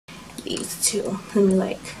these two. Let me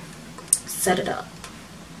like set it up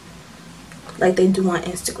like they do on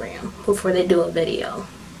Instagram before they do a video.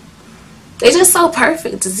 They just so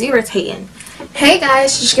perfect. It's irritating. Hey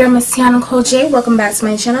guys, it's your girl Miss Tiana Nicole J. Welcome back to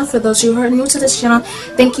my channel. For those of you who are new to this channel,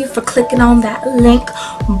 thank you for clicking on that link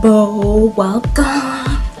below. Welcome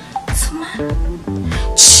to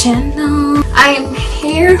my channel. I am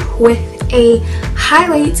here with a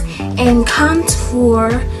highlight and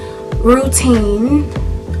contour routine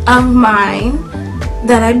of mine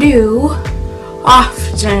that I do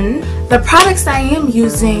often. The products I am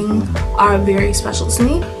using are very special to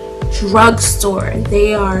me. Drugstore.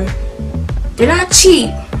 They're not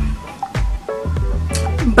cheap,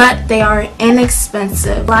 but they are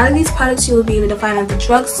inexpensive. A lot of these products you will be able to find at the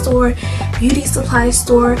drugstore, beauty supply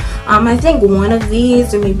store. I think one of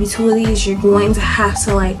these or maybe two of these you're going to have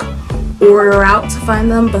to like order out to find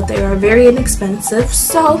them, but they are very inexpensive.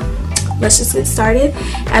 So let's just get started.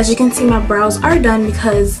 As you can see, my brows are done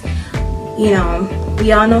because, you know,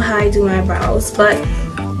 we all know how I do my brows, but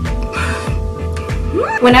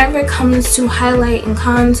whenever it comes to highlight and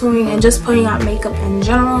contouring and just putting on makeup in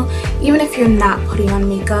general, even if you're not putting on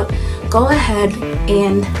makeup, go ahead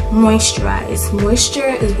and moisturize. Moisture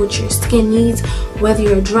is what your skin needs, whether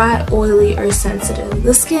you're dry, oily, or sensitive.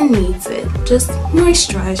 The skin needs it. Just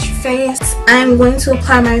moisturize your face. I'm going to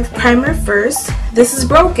apply my primer first. This is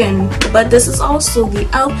broken, but this is also the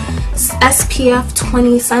SPF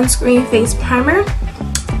 20 sunscreen face primer.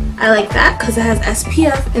 I like that because it has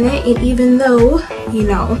SPF in it, and even though, you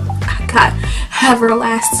know, I got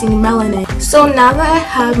everlasting melanin. So now that I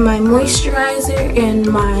have my moisturizer and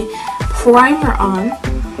my primer on,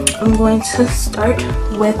 I'm going to start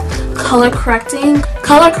with color correcting.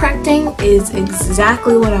 Color correcting is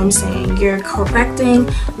exactly what I'm saying. You're correcting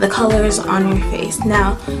the colors on your face.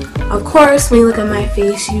 Now, of course, when you look at my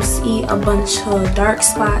face, you see a bunch of dark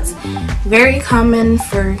spots. Very common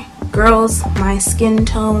for girls my skin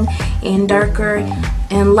tone and darker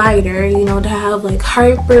and lighter, you know, to have like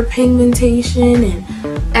hyperpigmentation and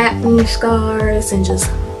acne scars and just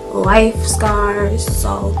life scars.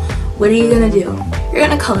 So what are you gonna do? You're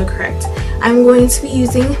gonna color correct. I'm going to be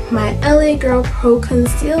using my LA Girl Pro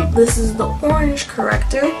Conceal. This is the orange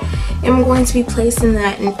corrector, and I'm going to be placing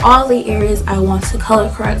that in all the areas I want to color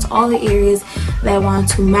correct, all the areas that I want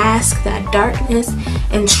to mask that darkness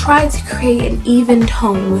and try to create an even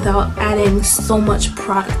tone without adding so much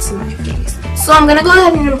product to my face. So I'm gonna go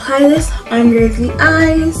ahead and apply this under the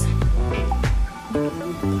eyes,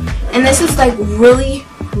 and this is like really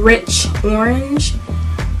rich orange.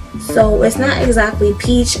 So it's not exactly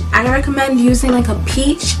peach. I recommend using like a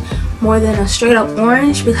peach more than a straight up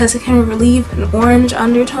orange because it can relieve an orange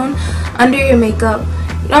undertone under your makeup.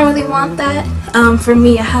 You don't really want that. For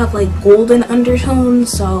me, I have like golden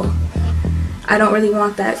undertones, so I don't really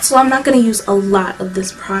want that. So I'm not going to use a lot of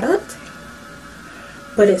this product,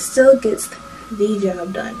 but it still gets the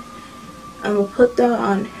job done. I'm going to put that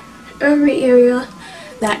on every area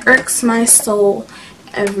that irks my soul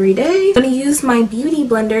every day. I'm going to use my beauty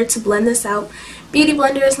blender to blend this out. Beauty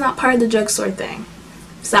blender is not part of the drugstore thing.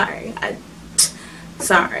 Sorry.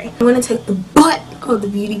 Sorry. I'm going to take the butt of the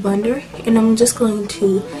beauty blender and I'm just going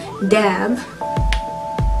to dab.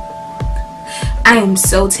 I am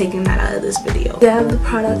so taking that out of this video. Dab the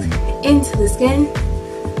product into the skin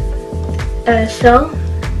as so.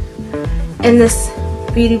 And this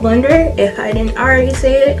beauty blender, if I didn't already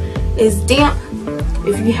say it, is damp.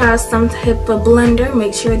 If you have some type of blender,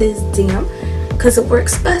 make sure it is damp because it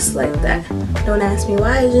works best like that. Don't ask me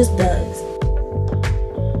why, it just does.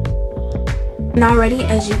 And already,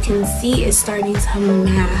 as you can see, it's starting to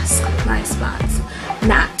mask my spots.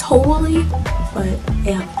 Not totally, but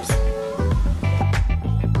it helps.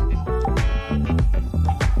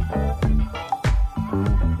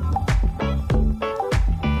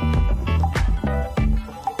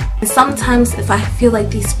 Sometimes if I feel like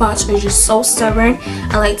these spots are just so stubborn,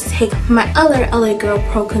 I like to take my other LA Girl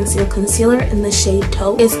Pro Concealer in the shade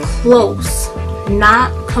Taupe. It's close,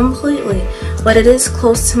 not completely, but it is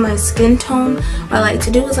close to my skin tone. What I like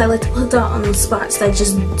to do is I like to put that on the spots that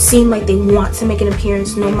just seem like they want to make an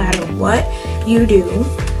appearance no matter what you do.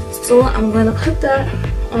 So I'm going to put that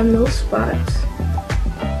on those spots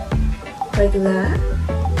like that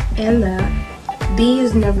and that.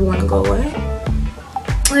 These never want to go away.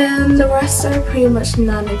 And the rest are pretty much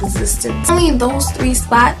non-existent. Only those three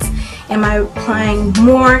spots am I applying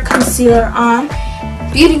more concealer on.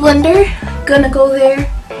 Beauty blender, gonna go there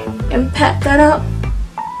and pat that up,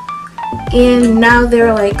 and now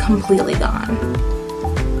they're like completely gone.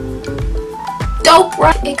 dope,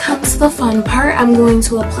 right? It comes to the fun part. I'm going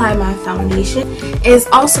to apply my foundation. It is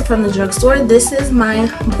also from the drugstore. This is my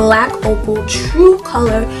Black Opal True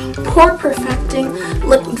Color Pore Perfecting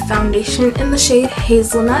Liquid Foundation in the shade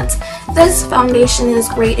Hazelnut. This foundation is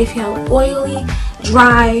great if you have oily,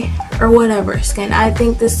 dry, or whatever skin. I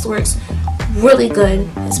think this works really good,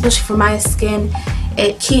 especially for my skin.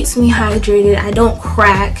 It keeps me hydrated. I don't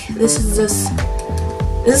crack. This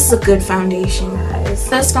is a good foundation, guys.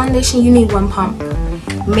 This foundation, you need 1 pump,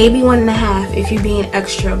 maybe 1.5 if you're being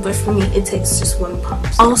extra, but for me it takes just 1 pump.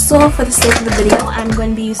 Also, for the sake of the video, I'm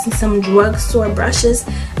going to be using some drugstore brushes.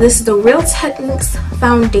 This is the Real Techniques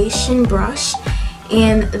foundation brush,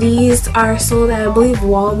 and these are sold at, I believe,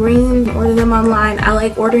 Walgreens. Order them online. I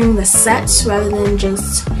like ordering the sets rather than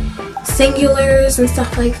just singulars and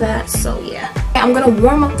stuff like that, so yeah. I'm gonna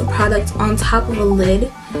warm up the product on top of a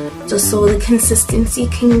lid just so the consistency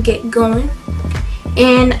can get going,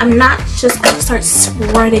 and I'm not just gonna start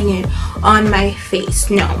spreading it on my face.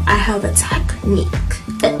 No, I have a technique.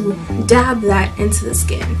 Dab that into the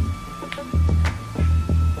skin.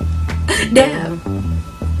 Dab.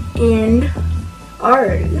 And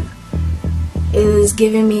already it is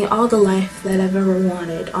giving me all the life that I've ever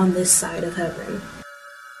wanted on this side of heaven.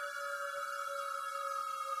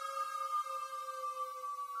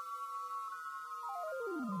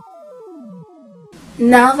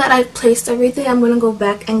 Now that I've placed everything, I'm going to go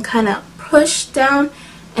back and kind of push down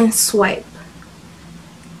and swipe.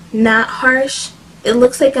 Not harsh. It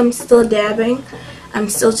looks like I'm still dabbing. I'm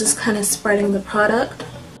still just kind of spreading the product.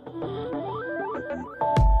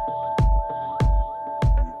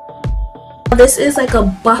 This is like a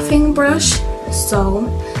buffing brush, so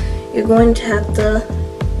you're going to have to,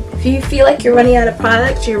 if you feel like you're running out of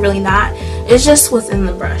product, you're really not. It's just what's in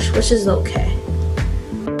the brush, which is okay.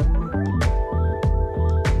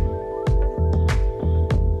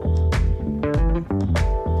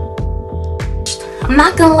 I'm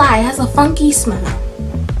not gonna lie, it has a funky smell.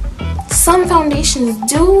 Some foundations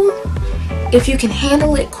do. If you can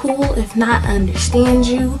handle it, cool. If not, I understand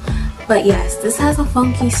you. But yes, this has a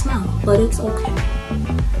funky smell, but it's okay.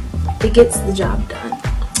 It gets the job done.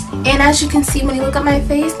 And as you can see, when you look at my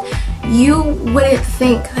face, you wouldn't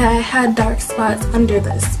think that I had dark spots under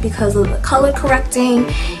this because of the color correcting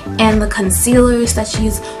and the concealers that you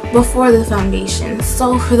use before the foundation.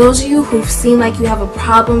 So for those of you who seem like you have a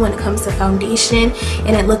problem when it comes to foundation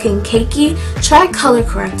and it looking cakey, try color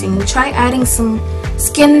correcting. Try adding some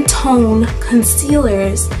skin tone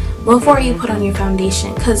concealers before you put on your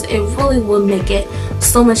foundation, because it really will make it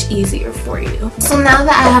so much easier for you. So now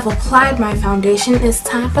that I have applied my foundation, it's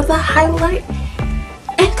time for the highlight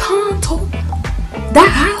and contour. That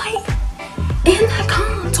highlight and that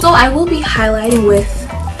contour. So I will be highlighting with,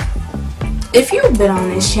 if you've been on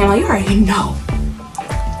this channel, you already know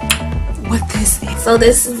what this is. So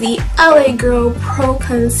this is the LA Girl Pro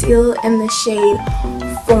Conceal in the shade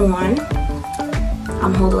Fawn.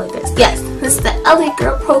 I'm holding like this. Yes, this is the LA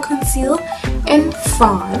Girl Pro Conceal in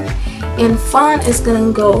Fawn. And Fawn is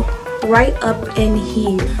gonna go right up in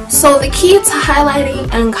here. So the key to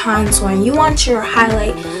highlighting and contouring, you want your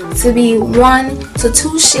highlight to be 1 to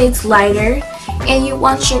 2 shades lighter, and you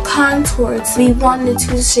want your contour to be 1 to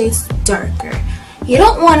 2 shades darker. You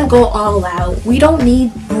don't want to go all out. We don't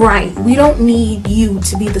need bright. We don't need you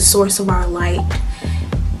to be the source of our light.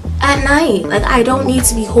 At night, like, I don't need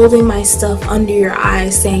to be holding my stuff under your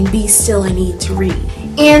eyes saying, be still, I need to read.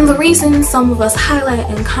 And the reason some of us highlight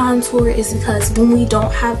and contour is because when we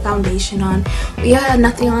don't have foundation on, we have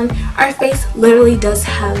nothing on, our face literally does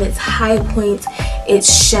have its high points,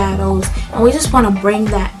 its shadows, and we just want to bring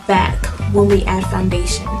that back when we add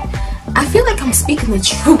foundation. I feel like I'm speaking the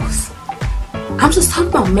truth. I'm just talking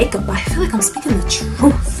about makeup, but I feel like I'm speaking the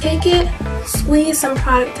truth. Take it, squeeze some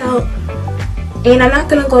product out, and I'm not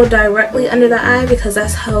going to go directly under the eye because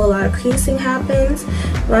that's how a lot of creasing happens.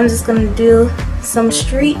 But I'm just going to do some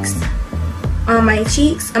streaks on my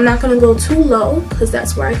cheeks. I'm not going to go too low because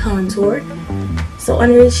that's where I contour. So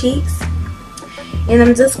under the cheeks. And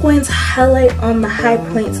I'm just going to highlight on the high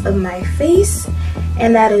points of my face.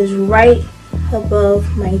 And that is right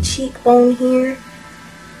above my cheekbone here.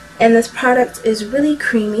 And this product is really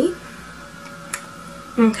creamy.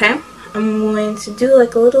 Okay. I'm going to do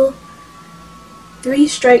like a little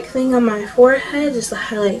 3-stripe thing on my forehead, just to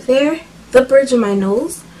highlight there, the bridge of my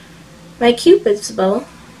nose, my cupid's bow,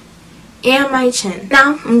 and my chin.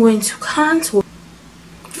 Now I'm going to contour.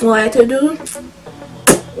 What I like to do is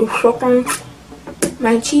work on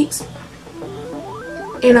my cheeks,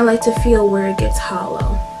 and I like to feel where it gets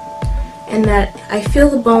hollow, and that I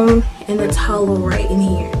feel the bone and it's hollow right in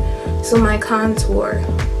here. So my contour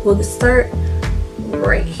will start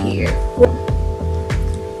right here.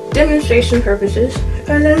 demonstration purposes.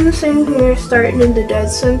 And then the same here, starting in the dead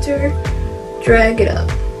center, drag it up.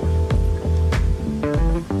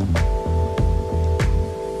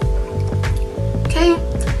 Okay,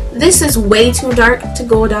 this is way too dark to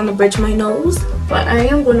go down the bridge of my nose, but I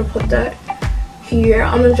am going to put that here.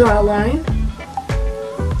 I'm going to draw a line.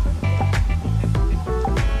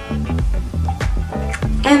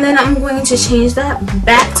 And then I'm going to change that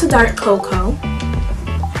back to dark cocoa.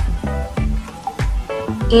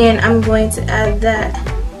 And I'm going to add that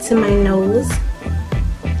to my nose.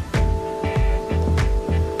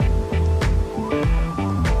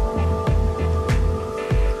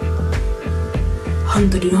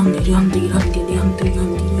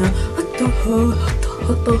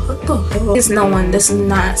 It's no one. This is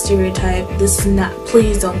not stereotype. This is not.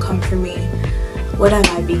 Please don't come for me. What have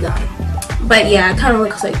I begun? But yeah, it kind of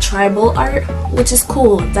looks like tribal art, which is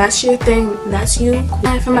cool. If that's your thing, that's you.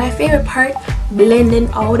 And for my favorite part, blending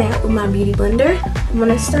all that with my beauty blender, I'm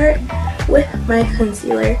gonna start with my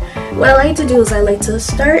concealer. What I like to do is I like to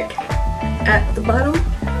start at the bottom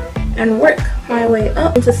and work my way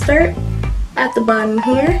up. To start at the bottom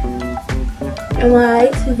here, and what I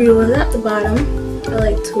like to do is at the bottom, I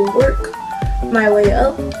like to work my way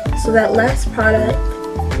up so that last product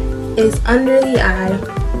is under the eye,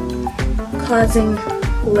 causing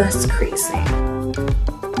less creasing.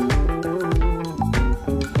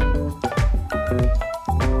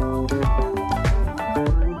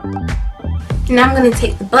 Now I'm going to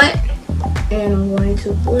take the butt and I'm going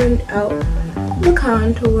to blend out the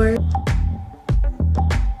contour.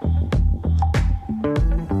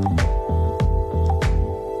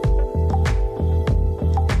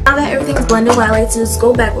 Now that everything's blended, what I like to do is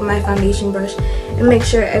go back with my foundation brush and make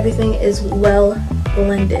sure everything is well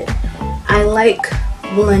blended. I like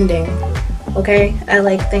blending, okay? I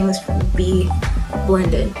like things to be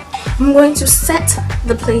blended. I'm going to set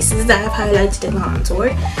the places that I've highlighted in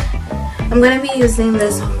contour. I'm going to be using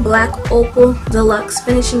this Black Opal Deluxe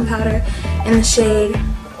Finishing Powder in the shade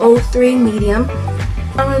 03 Medium.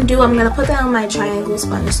 What I'm going to do, I'm going to put that on my triangle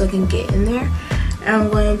sponge so I can get in there. And I'm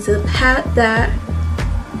going to pat that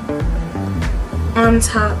on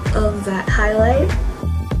top of that highlight.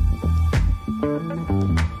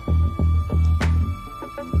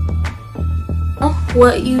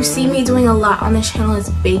 What you see me doing a lot on this channel is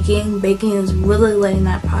baking. Baking is really letting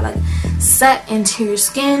that product set into your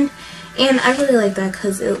skin, and I really like that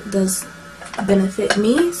because it does benefit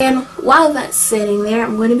me. And while that's sitting there,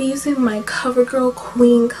 I'm going to be using my CoverGirl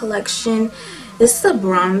Queen collection. This is a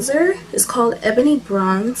bronzer. It's called Ebony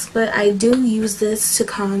Bronze, but I do use this to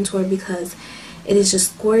contour because it is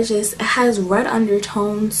just gorgeous. It has red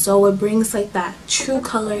undertones, so it brings like that true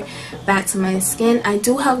color back to my skin. I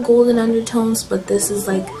do have golden undertones, but this is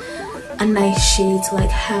like a nice shade to like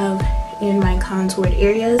have in my contoured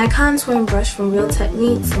areas. My contouring brush from Real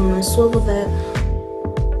Techniques, so I'm going to swivel that.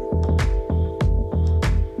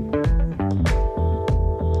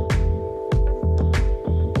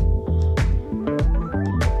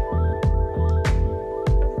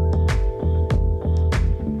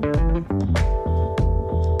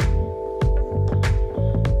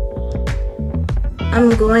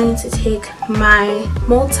 I'm going to take my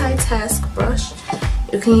multitask brush.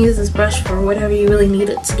 You can use this brush for whatever you really need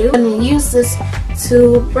it to do. I'm going to use this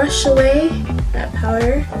to brush away that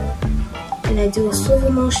powder, and I do a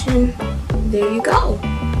swivel motion. There you go.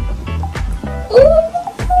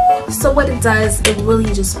 Ooh. So what it does, it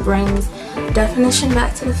really just brings definition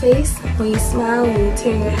back to the face. When you smile, when you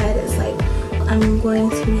turn your head, it's like I'm going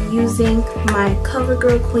to be using my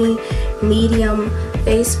CoverGirl Queen medium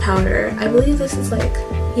face powder. I believe this is like,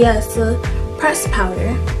 yeah, it's a pressed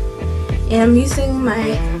powder. And I'm using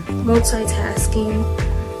my multitasking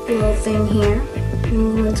little thing here.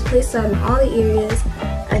 I'm going to place that in all the areas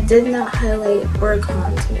I did not highlight or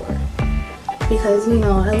contour. Because, you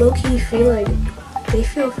know, I low-key feel like they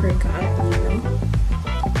feel forgotten, you know?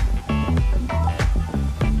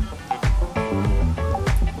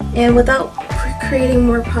 And without creating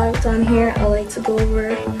more product on here, I like to go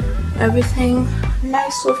over everything.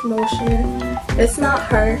 Nice swift motion. It's not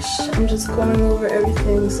harsh. I'm just going over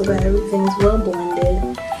everything so that everything's well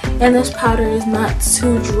blended. And this powder is not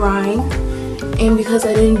too drying. And because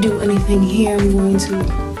I didn't do anything here, I'm going to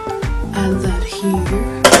add that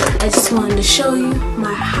here. I just wanted to show you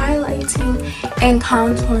my highlighting and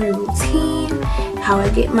contouring routine, how I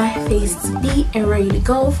get my face beat and ready to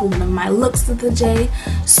go for one of my looks of the day.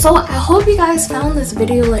 So I hope you guys found this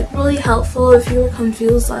video like really helpful. If you were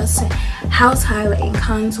confused as to how to highlight and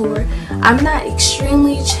contour, I'm not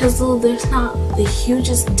extremely chiseled. There's not the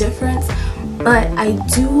hugest difference, but I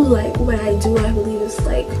do like what I do. I believe it's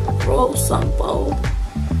like real simple.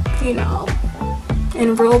 you know,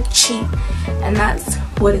 and real cheap, and that's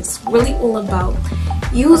what it's really all about.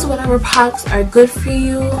 Use whatever products are good for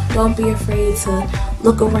you. Don't be afraid to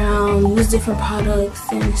look around, use different products,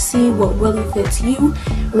 and see what really fits you.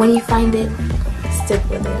 When you find it, stick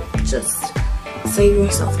with it. Just save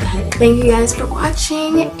yourself the headache. Thank you guys for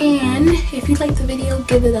watching, and if you liked the video,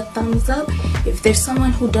 give it a thumbs up. If there's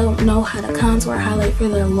someone who don't know how to contour or highlight for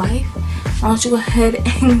their life, why don't you go ahead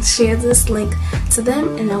and share this link to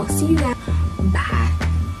them, and I will see you guys. Bye.